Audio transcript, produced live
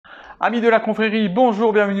Amis de la confrérie,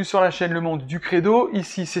 bonjour, bienvenue sur la chaîne Le Monde du Credo,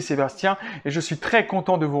 ici c'est Sébastien et je suis très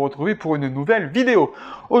content de vous retrouver pour une nouvelle vidéo.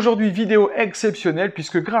 Aujourd'hui, vidéo exceptionnelle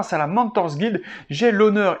puisque grâce à la Mentors Guild, j'ai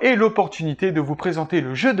l'honneur et l'opportunité de vous présenter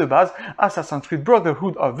le jeu de base CREED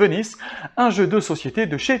Brotherhood of Venice, un jeu de société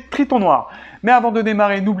de chez Triton Noir. Mais avant de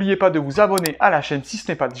démarrer, n'oubliez pas de vous abonner à la chaîne si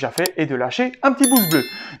ce n'est pas déjà fait et de lâcher un petit pouce bleu.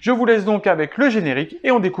 Je vous laisse donc avec le générique et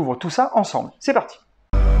on découvre tout ça ensemble. C'est parti!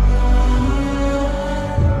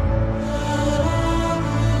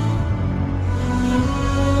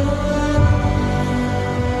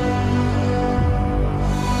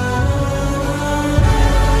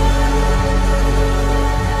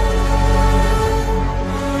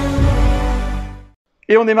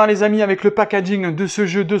 Et on démarre les amis avec le packaging de ce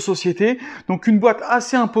jeu de société. Donc une boîte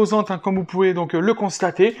assez imposante comme vous pouvez donc le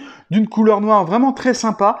constater, d'une couleur noire vraiment très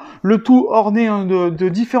sympa. Le tout orné de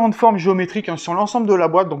différentes formes géométriques sur l'ensemble de la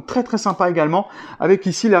boîte, donc très sympa également. Avec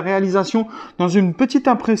ici la réalisation dans une petite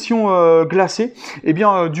impression glacée, et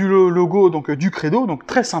bien du logo donc du Crédo, donc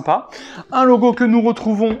très sympa. Un logo que nous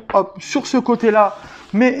retrouvons sur ce côté-là,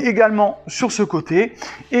 mais également sur ce côté,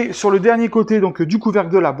 et sur le dernier côté donc du couvercle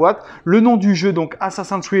de la boîte, le nom du jeu donc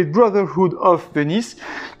CREED Brotherhood of Venice,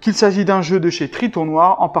 qu'il s'agit d'un jeu de chez Triton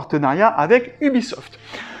Noir en partenariat avec Ubisoft.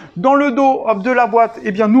 Dans le dos de la boîte,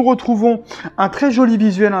 eh bien, nous retrouvons un très joli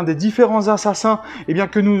visuel des différents assassins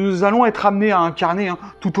que nous allons être amenés à incarner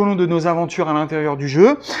tout au long de nos aventures à l'intérieur du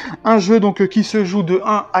jeu. Un jeu donc qui se joue de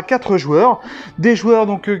 1 à 4 joueurs, des joueurs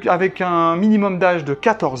donc avec un minimum d'âge de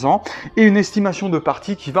 14 ans et une estimation de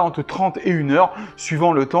partie qui va entre 30 et 1 heure,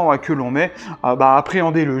 suivant le temps que l'on met à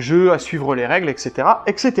appréhender le jeu, à suivre les règles, etc.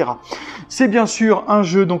 etc. C'est bien sûr un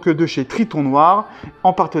jeu donc de chez Triton Noir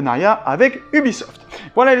en partenariat avec Ubisoft.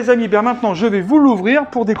 Voilà les amis, bien maintenant je vais vous l'ouvrir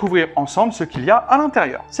pour découvrir ensemble ce qu'il y a à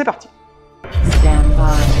l'intérieur. C'est parti.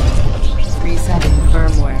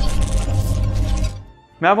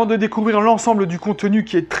 Mais avant de découvrir l'ensemble du contenu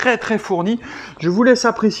qui est très fourni, je vous laisse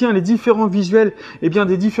apprécier les différents visuels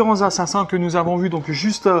des différents assassins que nous avons vus donc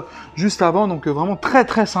juste avant, donc vraiment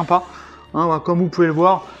très sympa. Comme vous pouvez le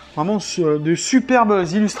voir, vraiment de superbes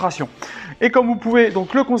illustrations. Et comme vous pouvez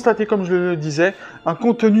donc le constater, comme je le disais, un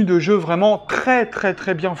contenu de jeu vraiment très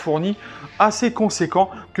bien fourni, assez conséquent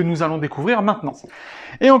que nous allons découvrir maintenant.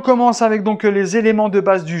 Et on commence avec donc les éléments de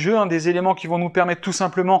base du jeu, des éléments qui vont nous permettre tout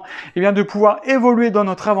simplement de pouvoir évoluer dans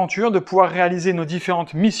notre aventure, de pouvoir réaliser nos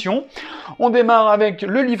différentes missions. On démarre avec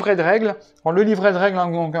le livret de règles. Alors, le livret de règles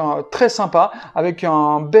donc, très sympa, avec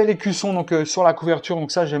un bel écusson donc, sur la couverture,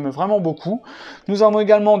 donc ça j'aime vraiment beaucoup. Nous avons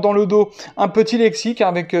également dans le dos un petit lexique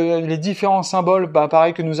avec les différents symboles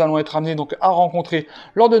pareil, que nous allons être amenés donc, à rencontrer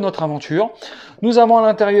lors de notre aventure. Nous avons à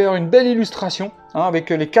l'intérieur une belle illustration avec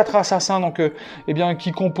les 4 assassins donc,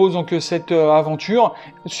 qui composent donc, cette aventure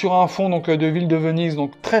sur un fond donc, de ville de Venise,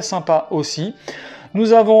 donc très sympa aussi.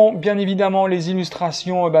 Nous avons bien évidemment les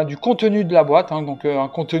illustrations du contenu de la boîte, donc un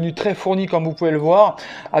contenu très fourni comme vous pouvez le voir,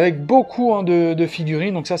 avec beaucoup de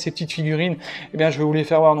figurines. Donc ça, ces petites figurines, je vais vous les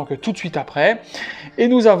faire voir donc tout de suite après. Et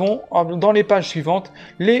nous avons dans les pages suivantes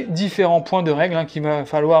les différents points de règles qu'il va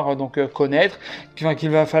falloir donc connaître,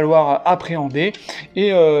 qu'il va falloir appréhender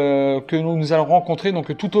et que nous allons rencontrer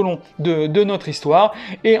donc tout au long de notre histoire.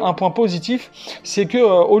 Et un point positif, c'est que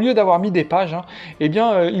au lieu d'avoir mis des pages,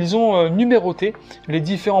 ils ont numéroté les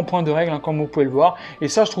différents points de règles comme vous pouvez le voir, et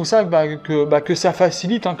ça je trouve ça que ça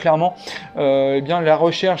facilite clairement la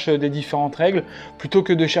recherche des différentes règles. Plutôt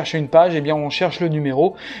que de chercher une page, on cherche le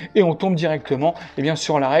numéro et on tombe directement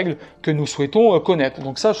sur la règle que nous souhaitons connaître.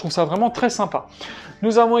 Donc ça je trouve ça vraiment très sympa.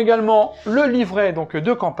 Nous avons également le livret donc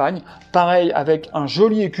de campagne, pareil avec un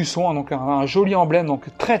joli écusson, donc un joli emblème, donc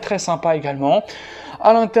très sympa également.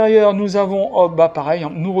 À l'intérieur nous avons pareil,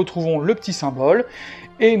 nous retrouvons le petit symbole.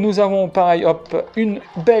 Et nous avons pareil, une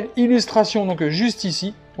belle illustration donc juste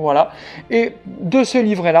ici, voilà. Et de ce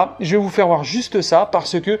livret-là, je vais vous faire voir juste ça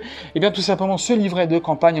parce que, tout simplement, ce livret de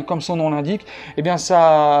campagne, comme son nom l'indique,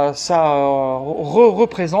 ça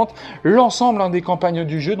représente l'ensemble des campagnes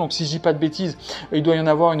du jeu. Donc, si je dis pas de bêtises, il doit y en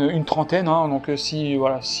avoir une trentaine. Donc, si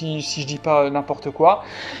je dis pas n'importe quoi.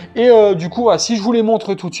 Et du coup, si je vous les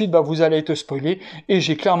montre tout de suite, vous allez être spoilé. Et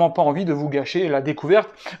j'ai clairement pas envie de vous gâcher la découverte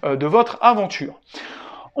de votre aventure.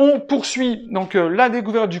 On poursuit donc la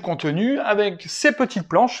découverte du contenu avec ces petites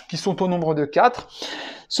planches qui sont au nombre de 4.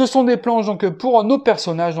 Ce sont des planches donc pour nos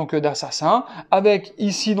personnages donc d'assassins, avec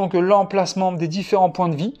ici donc l'emplacement des différents points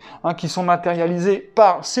de vie qui sont matérialisés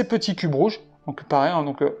par ces petits cubes rouges. Donc pareil,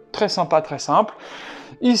 très sympa, très simple.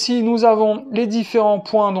 Ici nous avons les différents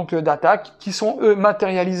points donc d'attaque qui sont eux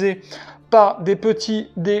matérialisés par des petits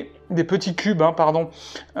dés des petits cubes, hein, pardon,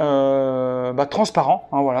 transparents,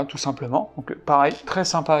 hein, voilà, tout simplement. Donc pareil, très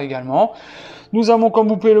sympa également. Nous avons, comme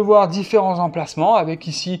vous pouvez le voir, différents emplacements, avec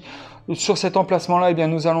ici, sur cet emplacement-là, eh bien,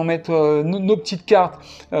 nous allons mettre nos petites cartes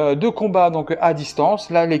de combat donc à distance.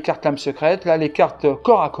 Là, les cartes lames secrètes, là, les cartes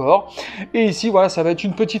corps à corps. Et ici, voilà, ça va être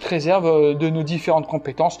une petite réserve de nos différentes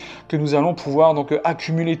compétences que nous allons pouvoir donc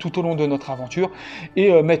accumuler tout au long de notre aventure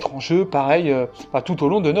et mettre en jeu, pareil, tout au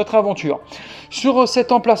long de notre aventure. Sur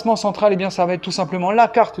cet emplacement central, eh bien, ça va être tout simplement la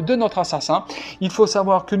carte de notre assassin. Il faut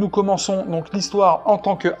savoir que nous commençons donc l'histoire en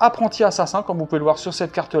tant qu'apprenti assassin, comme vous pouvez le voir sur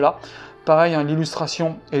cette carte-là. Pareil, hein,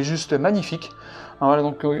 l'illustration est juste magnifique. Voilà,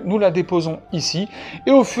 donc nous la déposons ici.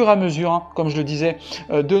 Et au fur et à mesure, hein, comme je le disais,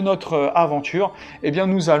 de notre aventure, eh bien,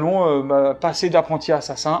 nous allons passer d'apprenti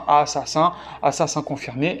assassin à assassin, assassin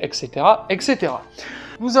confirmé, etc., etc.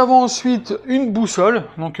 Nous avons ensuite une boussole,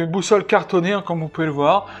 donc une boussole cartonnée, hein, comme vous pouvez le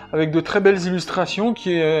voir, avec de très belles illustrations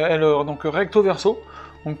qui est donc recto verso.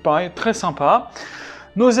 Donc pareil, très sympa.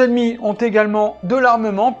 Nos ennemis ont également de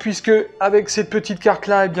l'armement, puisque avec cette petite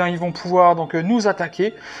carte-là, eh bien, ils vont pouvoir donc nous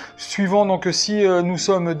attaquer, suivant donc si nous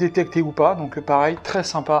sommes détectés ou pas. Donc pareil, très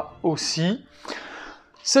sympa aussi.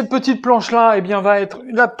 Cette petite planche-là, eh bien, va être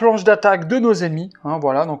la planche d'attaque de nos ennemis. Hein,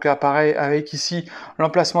 voilà, donc apparaît avec ici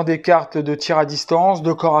l'emplacement des cartes de tir à distance,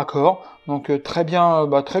 de corps à corps. Donc très bien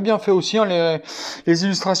fait aussi, hein, les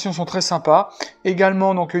illustrations sont très sympas.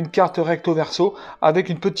 Également donc une carte recto verso avec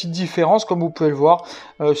une petite différence, comme vous pouvez le voir,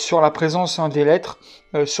 sur la présence des lettres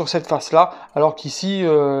sur cette face-là, alors qu'ici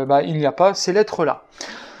il n'y a pas ces lettres-là.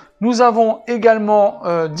 Nous avons également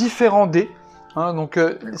différents dés. Hein, donc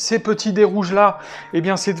ces petits dés rouges là, eh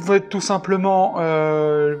bien c'est tout simplement,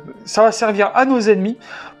 ça va servir à nos ennemis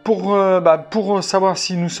pour savoir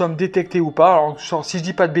si nous sommes détectés ou pas. Alors si je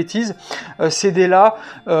dis pas de bêtises, ces dés là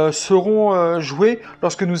seront joués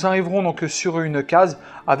lorsque nous arriverons donc sur une case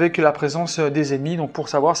avec la présence des ennemis, donc pour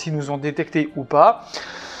savoir si nous ont détectés ou pas.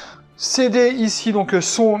 Ces dés ici donc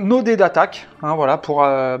sont nos dés d'attaque, hein, voilà, pour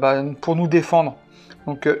nous défendre.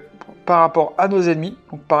 Donc par rapport à nos ennemis,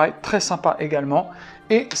 donc pareil, très sympa également.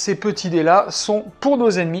 Et ces petits dés là sont pour nos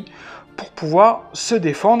ennemis, pour pouvoir se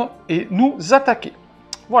défendre et nous attaquer.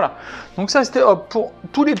 Voilà, donc ça c'était pour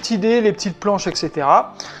tous les petits dés, les petites planches, etc.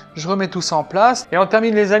 Je remets tout ça en place. Et on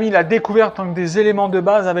termine les amis la découverte donc, des éléments de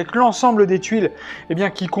base avec l'ensemble des tuiles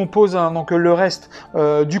qui composent donc, le reste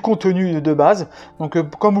du contenu de base. Donc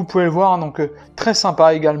comme vous pouvez le voir, donc, très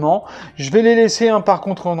sympa également. Je vais les laisser par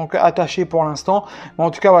contre donc, attachés pour l'instant. Mais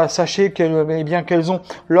en tout cas, voilà, sachez qu'elles ont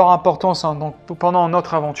leur importance donc, pendant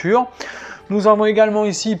notre aventure. Nous avons également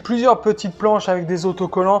ici plusieurs petites planches avec des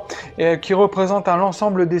autocollants qui représentent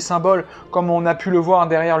l'ensemble des symboles, comme on a pu le voir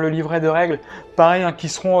derrière le livret de règles, pareil, qui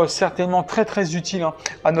seront certainement très utiles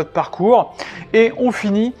à notre parcours. Et on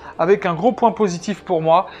finit avec un gros point positif pour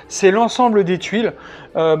moi, c'est l'ensemble des tuiles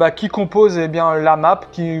qui composent la map,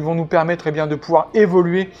 qui vont nous permettre de pouvoir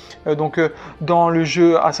évoluer dans le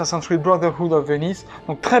jeu Assassin's Brotherhood of Venice.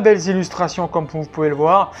 Donc très belles illustrations comme vous pouvez le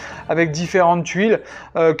voir, avec différentes tuiles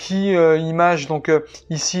qui imagent donc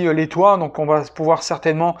ici les toits. Donc on va pouvoir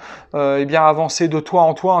certainement avancer de toit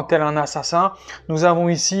en toit tel un assassin. Nous avons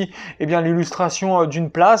ici l'illustration d'une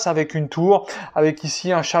place avec une tour, avec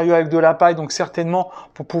ici un chariot avec de la paille, donc certainement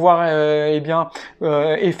pour pouvoir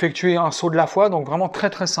effectuer un saut de la foi, donc vraiment très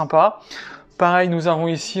sympa. Pareil, nous avons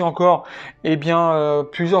ici encore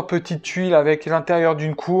plusieurs petites tuiles avec l'intérieur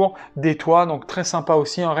d'une cour, des toits, donc très sympa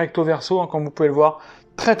aussi, un recto verso, comme vous pouvez le voir,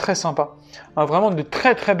 très sympa. Vraiment de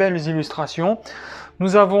très belles illustrations.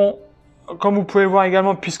 Nous avons, comme vous pouvez le voir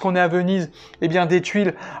également, puisqu'on est à Venise, des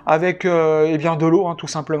tuiles avec de l'eau, tout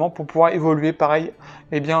simplement, pour pouvoir évoluer, pareil,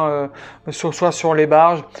 soit sur les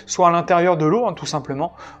barges, soit à l'intérieur de l'eau, tout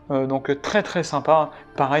simplement. Donc très sympa,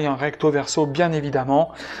 pareil, un recto verso, bien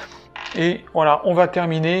évidemment. Et voilà, on va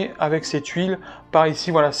terminer avec ces tuiles, par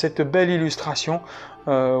ici, voilà, cette belle illustration.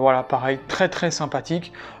 Voilà, pareil, très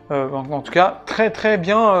sympathique. En tout cas, très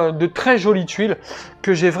bien, de très jolies tuiles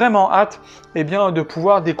que j'ai vraiment hâte de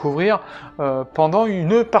pouvoir découvrir pendant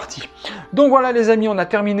une partie. Donc voilà les amis, on a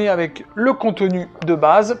terminé avec le contenu de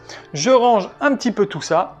base. Je range un petit peu tout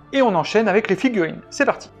ça et on enchaîne avec les figurines. C'est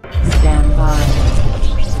parti.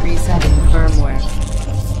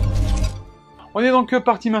 On est donc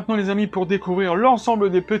parti maintenant les amis pour découvrir l'ensemble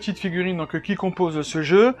des petites figurines donc, qui composent ce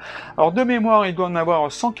jeu. Alors de mémoire il doit en avoir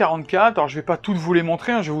 144, alors je vais pas toutes vous les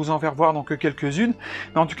montrer, hein, je vais vous en faire voir donc quelques-unes.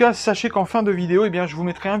 Mais en tout cas sachez qu'en fin de vidéo, eh bien, je vous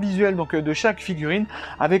mettrai un visuel donc, de chaque figurine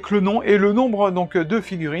avec le nom et le nombre donc, de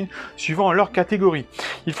figurines suivant leur catégorie.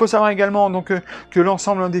 Il faut savoir également donc, que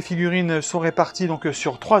l'ensemble des figurines sont réparties donc,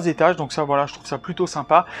 sur 3 étages, donc ça voilà je trouve ça plutôt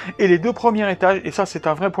sympa. Et les 2 premiers étages, et ça c'est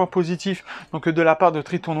un vrai point positif donc, de la part de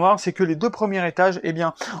Triton Noir, c'est que les 2 premiers étages eh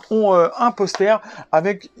bien, ont un poster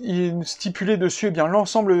avec stipulé dessus eh bien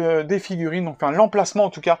l'ensemble des figurines, donc enfin l'emplacement en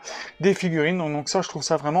tout cas des figurines. Donc ça je trouve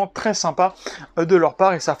ça vraiment très sympa de leur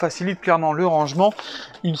part et ça facilite clairement le rangement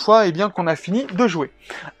une fois eh bien qu'on a fini de jouer.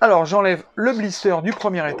 Alors j'enlève le blister du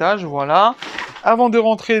premier étage, voilà. Avant de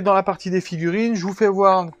rentrer dans la partie des figurines, je vous fais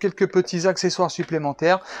voir quelques petits accessoires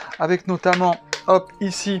supplémentaires avec notamment hop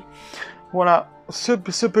ici voilà ce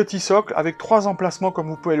petit socle avec 3 emplacements comme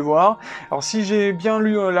vous pouvez le voir. Alors si j'ai bien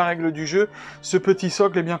lu la règle du jeu, ce petit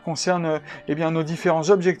socle eh bien, concerne eh bien, nos différents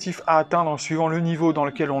objectifs à atteindre suivant le niveau dans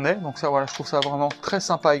lequel on est. Donc ça voilà, je trouve ça vraiment très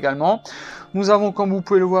sympa également. Nous avons comme vous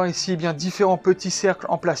pouvez le voir ici eh bien, différents petits cercles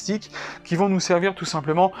en plastique qui vont nous servir tout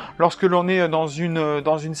simplement lorsque l'on est dans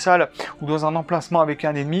une salle ou dans un emplacement avec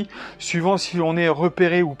un ennemi. Suivant si on est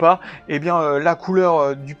repéré ou pas, eh bien, la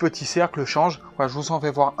couleur du petit cercle change. Voilà, je vous en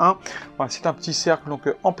fais voir un. Voilà, c'est un petit cercle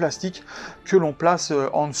donc en plastique que l'on place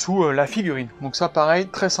en dessous la figurine. Donc ça pareil,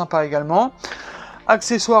 très sympa également.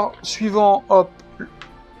 Accessoire suivant, hop,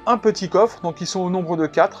 un petit coffre, donc ils sont au nombre de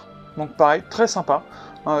 4. Donc pareil, très sympa,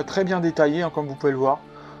 très bien détaillé hein, comme vous pouvez le voir.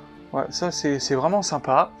 Ouais, ça c'est vraiment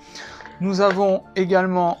sympa. Nous avons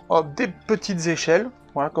également hop, des petites échelles,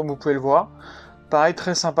 voilà comme vous pouvez le voir. Pareil,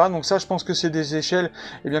 très sympa. Donc ça, je pense que c'est des échelles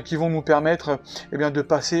eh bien, qui vont nous permettre eh bien, de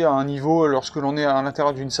passer à un niveau lorsque l'on est à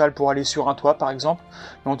l'intérieur d'une salle pour aller sur un toit, par exemple.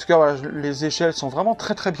 Mais en tout cas, voilà, les échelles sont vraiment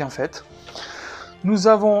très très bien faites. Nous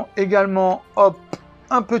avons également hop,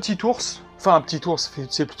 un petit ours. Enfin, un petit ours,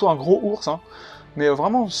 c'est plutôt un gros ours. Hein, mais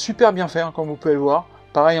vraiment super bien fait, hein, comme vous pouvez le voir.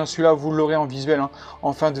 Pareil, hein, celui-là, vous l'aurez en visuel hein,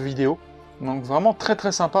 en fin de vidéo. Donc vraiment très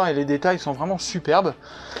très sympa et les détails sont vraiment superbes.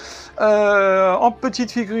 En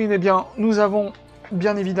petite figurine, eh bien, nous avons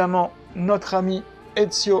bien évidemment notre ami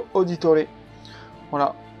Ezio Auditore.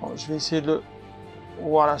 Voilà, je vais essayer de le...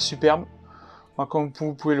 Voilà, superbe. Enfin, comme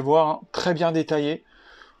vous pouvez le voir, hein, très bien détaillé.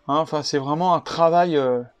 Hein, enfin, c'est vraiment un travail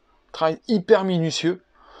hyper minutieux.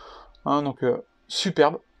 Hein, donc,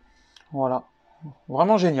 superbe. Voilà,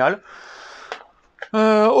 vraiment génial.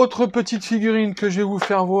 Autre petite figurine que je vais vous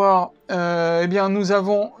faire voir, eh bien nous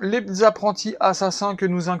avons les apprentis assassins que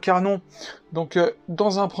nous incarnons donc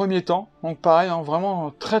dans un premier temps. Donc pareil, hein,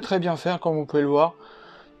 vraiment très très bien fait, hein, comme vous pouvez le voir,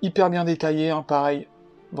 hyper bien détaillé, hein, pareil,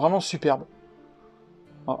 vraiment superbe.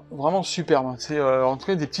 Ah, vraiment superbe. Hein. C'est en tout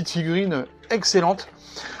cas des petites figurines excellentes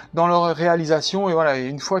dans leur réalisation et voilà. Et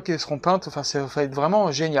une fois qu'elles seront peintes, enfin ça va être vraiment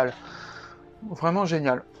génial, vraiment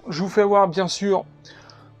génial. Je vous fais voir bien sûr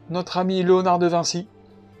notre ami Léonard de Vinci,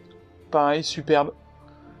 pareil, superbe.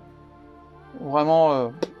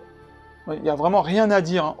 Vraiment, il n'y a vraiment rien à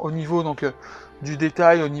dire hein, au niveau donc, du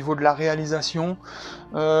détail, au niveau de la réalisation.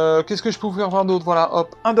 Qu'est-ce que je peux vous faire voir d'autre? Voilà,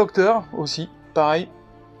 hop, un docteur aussi, pareil,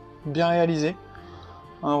 bien réalisé.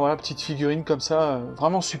 Hein, voilà, petite figurine comme ça,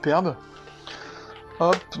 vraiment superbe.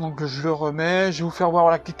 Hop, donc je le remets. Je vais vous faire voir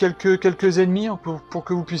voilà, quelques ennemis hein, pour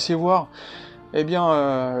que vous puissiez voir. Eh bien,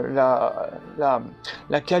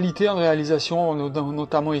 la qualité en réalisation,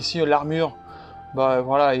 notamment ici l'armure, bah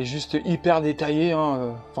voilà, est juste hyper détaillée,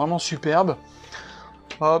 hein, vraiment superbe.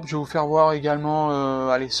 Hop, je vais vous faire voir également,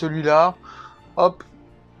 allez, celui-là. Hop,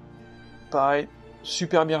 pareil,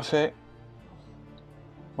 super bien fait,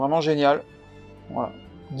 vraiment génial. Voilà.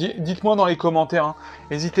 Dites-moi dans les commentaires, hein.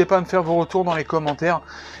 N'hésitez pas à me faire vos retours dans les commentaires,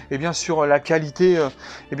 et bien sur la qualité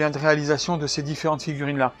et bien de réalisation de ces différentes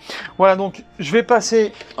figurines là. Voilà, donc je vais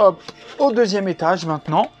passer hop, au deuxième étage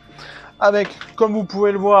maintenant, avec, comme vous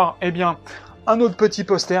pouvez le voir, eh bien un autre petit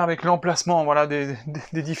poster avec l'emplacement voilà, des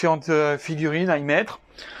différentes figurines à y mettre.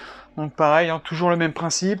 Donc pareil, hein, toujours le même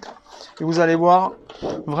principe, et vous allez voir,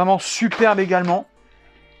 vraiment superbe également,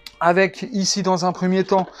 avec ici dans un premier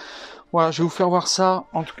temps, voilà, je vais vous faire voir ça.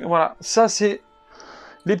 En tout cas, voilà, ça c'est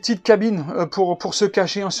les petites cabines pour se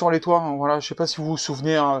cacher hein, sur les toits. Hein, voilà, je sais pas si vous vous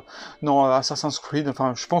souvenez hein, dans Assassin's Creed.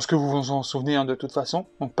 Enfin, je pense que vous vous en souvenez hein, de toute façon.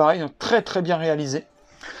 Donc pareil, très très bien réalisé.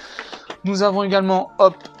 Nous avons également,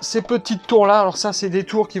 hop, ces petites tours là. Alors ça, c'est des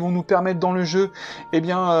tours qui vont nous permettre dans le jeu, eh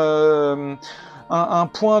bien, un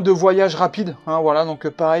point de voyage rapide. Hein, voilà, donc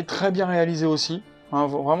pareil, très bien réalisé aussi. Hein,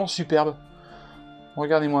 vraiment superbe.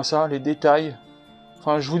 Regardez-moi ça, les détails.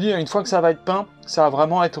 Enfin, je vous dis, une fois que ça va être peint, ça va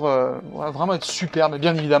vraiment être superbe.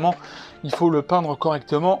 Bien évidemment, il faut le peindre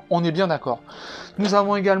correctement, on est bien d'accord. Nous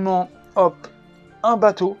avons également, hop, un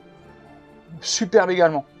bateau, superbe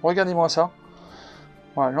également. Regardez-moi ça.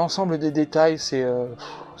 Voilà, l'ensemble des détails,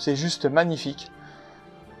 c'est juste magnifique.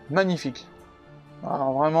 Magnifique.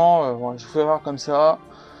 Alors vraiment, voilà, je vous fais voir comme ça.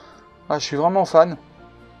 Ah, je suis vraiment fan.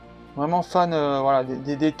 Vraiment fan voilà,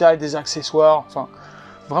 des détails, des accessoires. Enfin,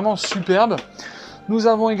 vraiment superbe. Nous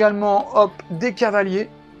avons également, hop, des cavaliers,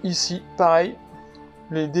 ici, pareil.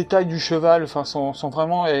 Les détails du cheval enfin, sont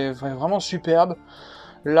vraiment superbes.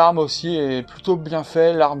 L'arme aussi est plutôt bien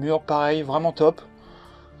faite, l'armure, pareil, vraiment top.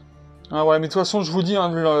 Ah ouais, mais de toute façon, je vous dis,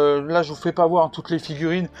 hein, là, je vous fais pas voir toutes les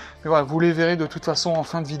figurines, mais voilà, vous les verrez de toute façon en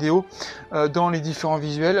fin de vidéo, dans les différents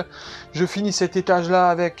visuels. Je finis cet étage-là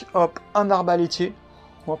avec, hop, un arbalétier.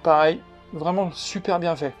 Bon, pareil, vraiment super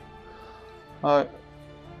bien fait. Ouais.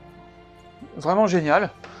 Vraiment génial.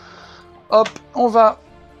 Hop, on va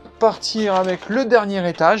partir avec le dernier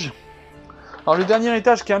étage. Alors le dernier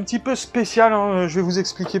étage qui est un petit peu spécial, hein, je vais vous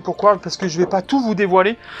expliquer pourquoi, parce que je vais pas tout vous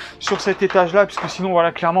dévoiler sur cet étage-là, puisque sinon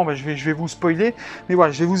voilà clairement je vais vous spoiler. Mais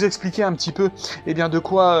voilà, je vais vous expliquer un petit peu de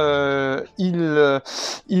quoi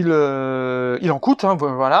il en coûte, hein,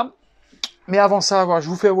 voilà. Mais avant ça, voilà, je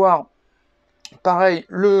vous fais voir pareil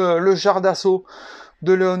le char d'assaut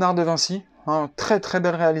de Léonard de Vinci, hein, très très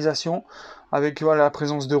belle réalisation. Avec voilà, la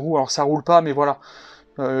présence de roues, alors ça roule pas, mais voilà,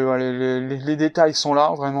 les détails sont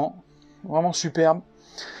là, vraiment superbe.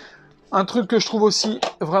 Un truc que je trouve aussi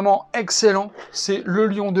vraiment excellent, c'est le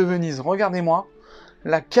lion de Venise. Regardez-moi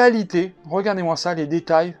la qualité, regardez-moi ça, les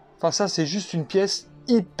détails. Enfin ça, c'est juste une pièce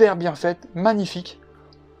hyper bien faite, magnifique.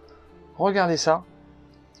 Regardez ça,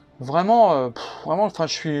 vraiment, enfin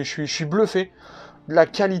je suis bluffé de la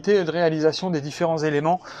qualité de réalisation des différents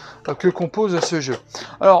éléments que compose ce jeu.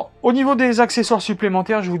 Alors, au niveau des accessoires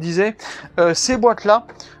supplémentaires, je vous disais, ces boîtes-là,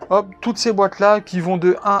 hop, toutes ces boîtes-là qui vont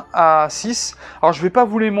de 1 à 6. Alors, je vais pas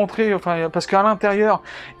vous les montrer, enfin, parce qu'à l'intérieur,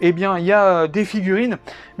 eh bien, il y a des figurines.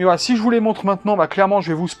 Mais voilà, si je vous les montre maintenant, bah, clairement, je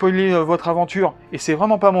vais vous spoiler votre aventure, et c'est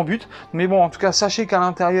vraiment pas mon but. Mais bon, en tout cas, sachez qu'à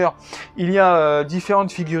l'intérieur, il y a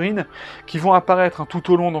différentes figurines qui vont apparaître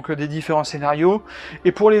tout au long donc, des différents scénarios.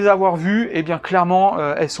 Et pour les avoir vues, eh bien, clairement,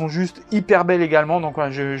 elles sont juste hyper belles également. Donc,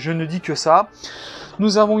 voilà, je ne dis que ça.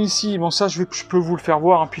 Nous avons ici, bon ça je peux vous le faire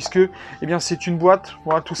voir, hein, puisque eh bien c'est une boîte,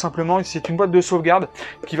 voilà tout simplement, c'est une boîte de sauvegarde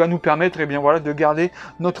qui va nous permettre eh bien voilà de garder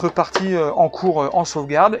notre partie en cours en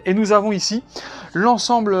sauvegarde. Et nous avons ici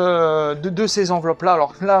l'ensemble de ces enveloppes là.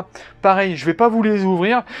 Alors là, pareil, je vais pas vous les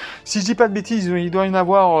ouvrir. Si je dis pas de bêtises, il doit y en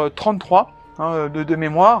avoir 33 hein, de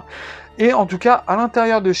mémoire. Et en tout cas, à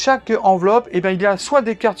l'intérieur de chaque enveloppe, eh bien, il y a soit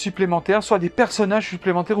des cartes supplémentaires, soit des personnages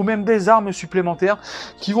supplémentaires, ou même des armes supplémentaires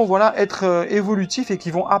qui vont voilà, être évolutifs et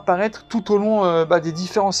qui vont apparaître tout au long des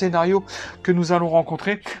différents scénarios que nous allons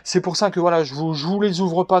rencontrer. C'est pour ça que voilà, je vous les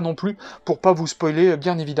ouvre pas non plus pour pas vous spoiler,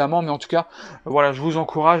 bien évidemment, mais en tout cas, voilà, je vous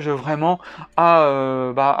encourage vraiment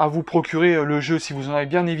à vous procurer le jeu si vous en avez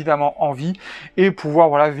bien évidemment envie et pouvoir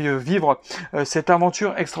voilà, vivre cette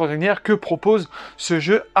aventure extraordinaire que propose ce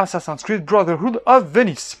jeu CREED Brotherhood of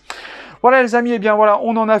Venice. Voilà les amis, et bien voilà,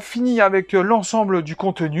 on en a fini avec l'ensemble du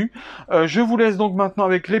contenu. Je vous laisse donc maintenant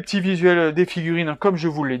avec les petits visuels des figurines comme je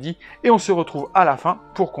vous l'ai dit, et on se retrouve à la fin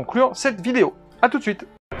pour conclure cette vidéo. A tout de suite.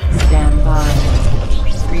 Stand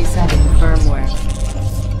by. Resetting firmware.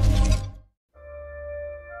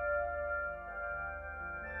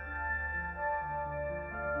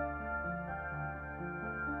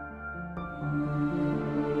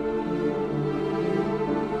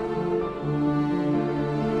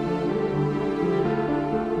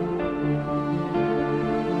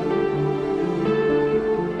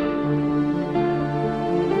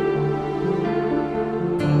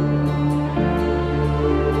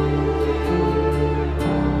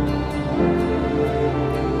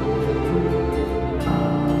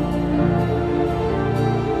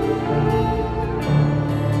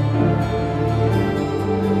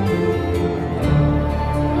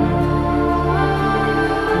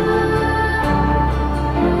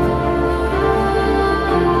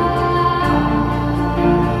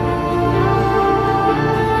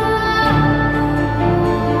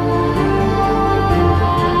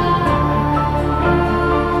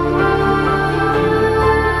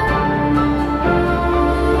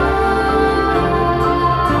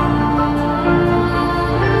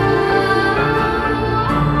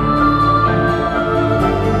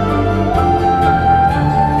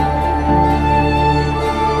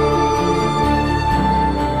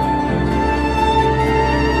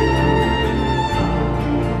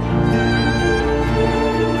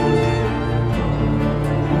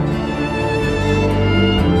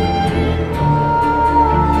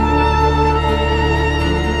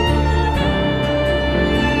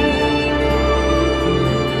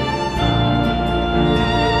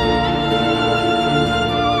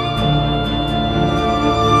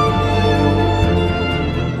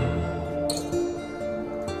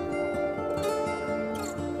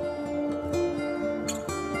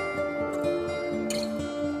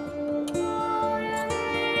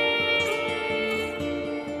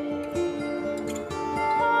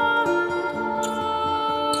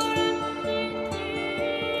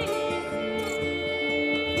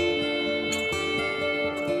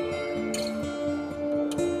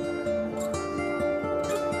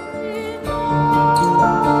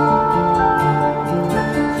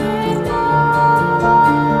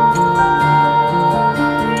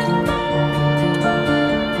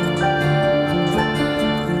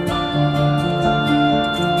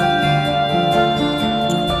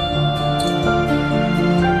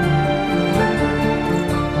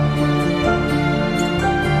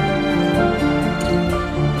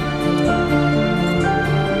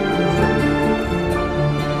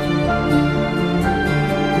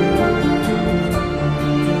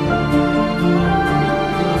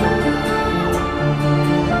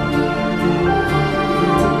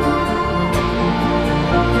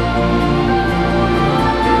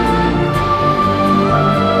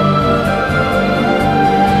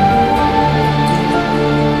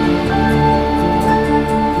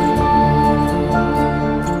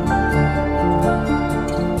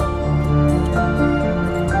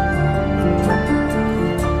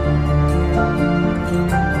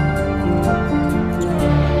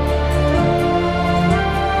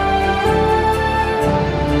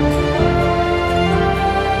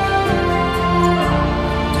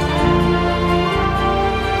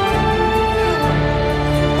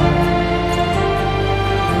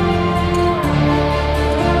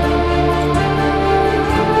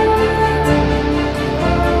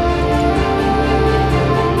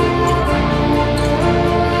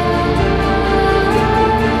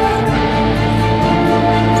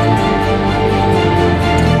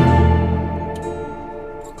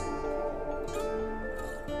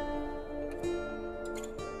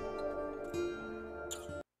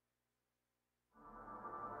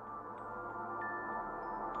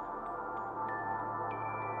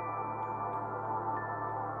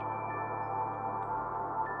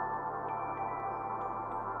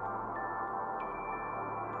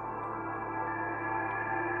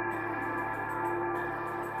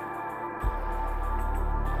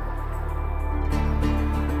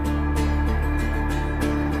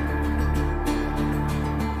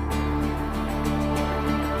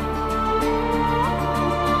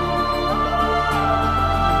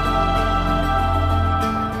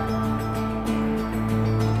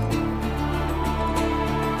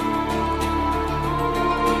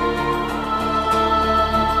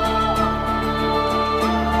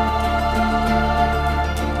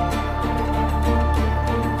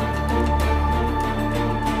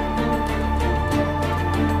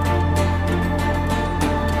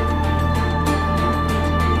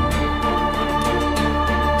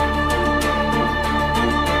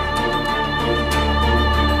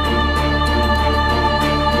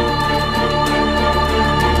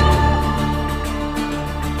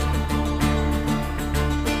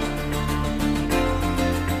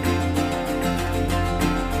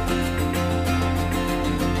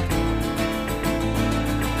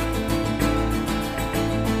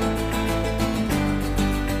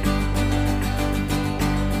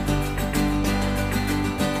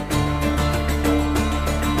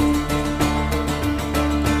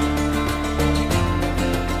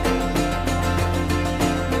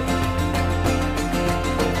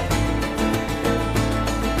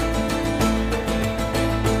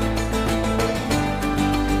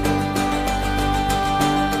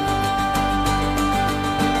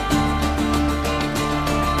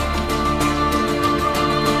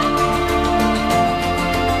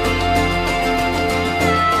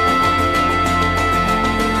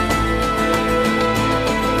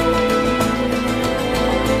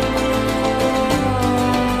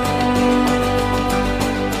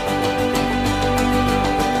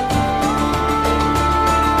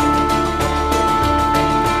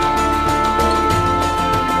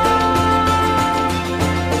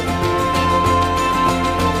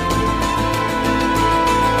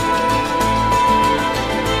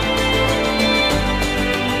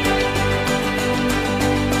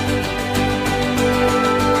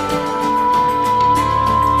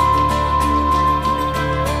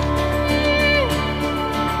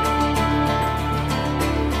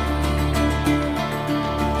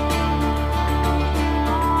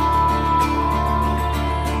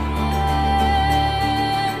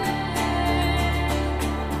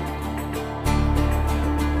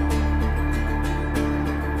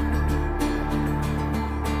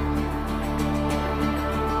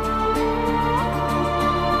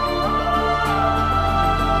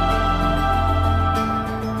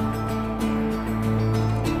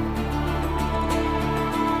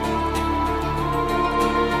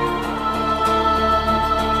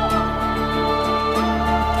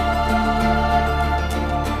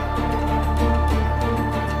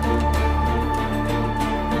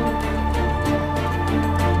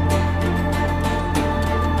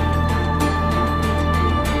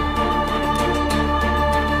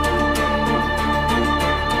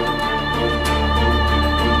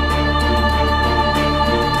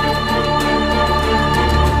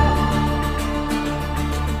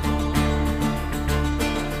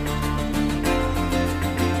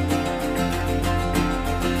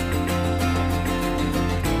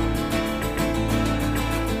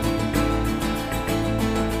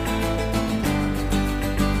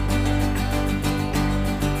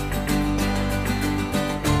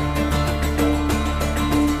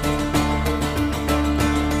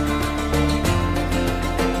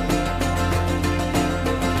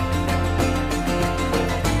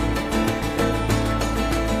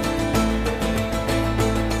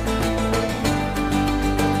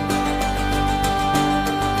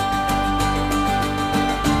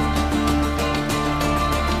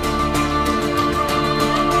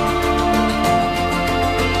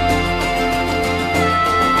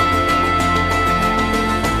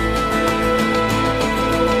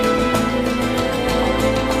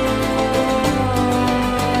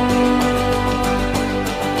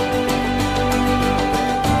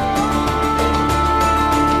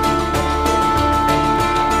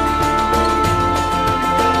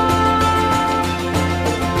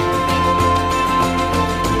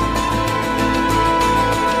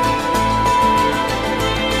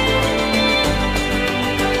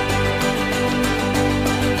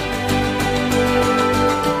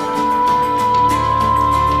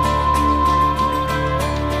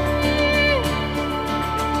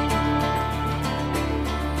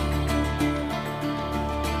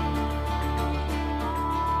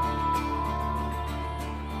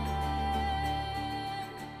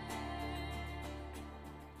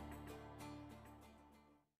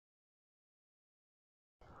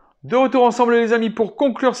 De retour ensemble les amis pour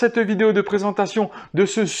conclure cette vidéo de présentation de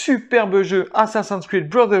ce superbe jeu Assassin's Creed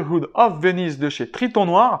Brotherhood of Venice de chez Triton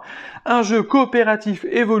Noir, un jeu coopératif,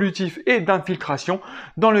 évolutif et d'infiltration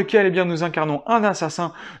dans lequel nous incarnons un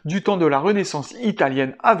assassin du temps de la Renaissance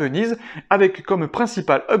italienne à Venise avec comme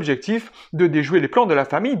principal objectif de déjouer les plans de la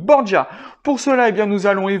famille Borgia. Pour cela nous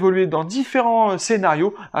allons évoluer dans différents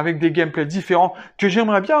scénarios avec des gameplays différents que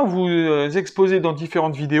j'aimerais bien vous exposer dans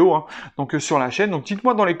différentes vidéos donc sur la chaîne. Donc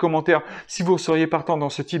dites-moi dans les commentaires si vous seriez partant dans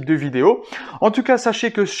ce type de vidéo. En tout cas,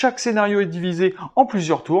 sachez que chaque scénario est divisé en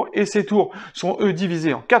plusieurs tours et ces tours sont eux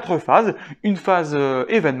divisés en 4 phases. Une phase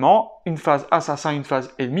événement, une phase assassin, une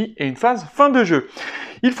phase ennemi et une phase fin de jeu.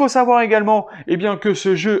 Il faut savoir également que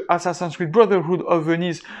ce jeu Assassin's Creed Brotherhood of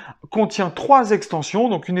Venice contient 3 extensions,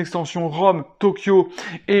 donc une extension Rome, Tokyo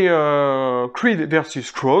et Creed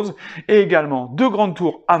versus Crows, et également 2 grandes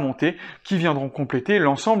tours à monter qui viendront compléter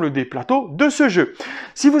l'ensemble des plateaux de ce jeu.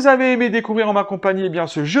 Si vous avez aimé découvrir en ma compagnie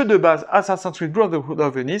ce jeu de base Assassin's Creed Brotherhood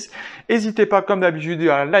of Venice, n'hésitez pas comme d'habitude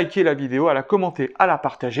à liker la vidéo, à la commenter, à la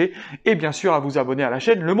partager et bien sûr à vous abonner à la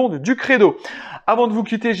chaîne Le Monde du Credo. Avant de vous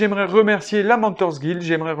quitter, j'aimerais remercier la Mentors Guild,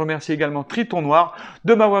 j'aimerais remercier également Triton Noir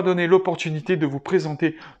de m'avoir donné l'opportunité de vous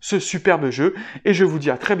présenter ce superbe jeu et je vous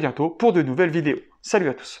dis à très bientôt pour de nouvelles vidéos. Salut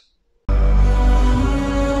à tous.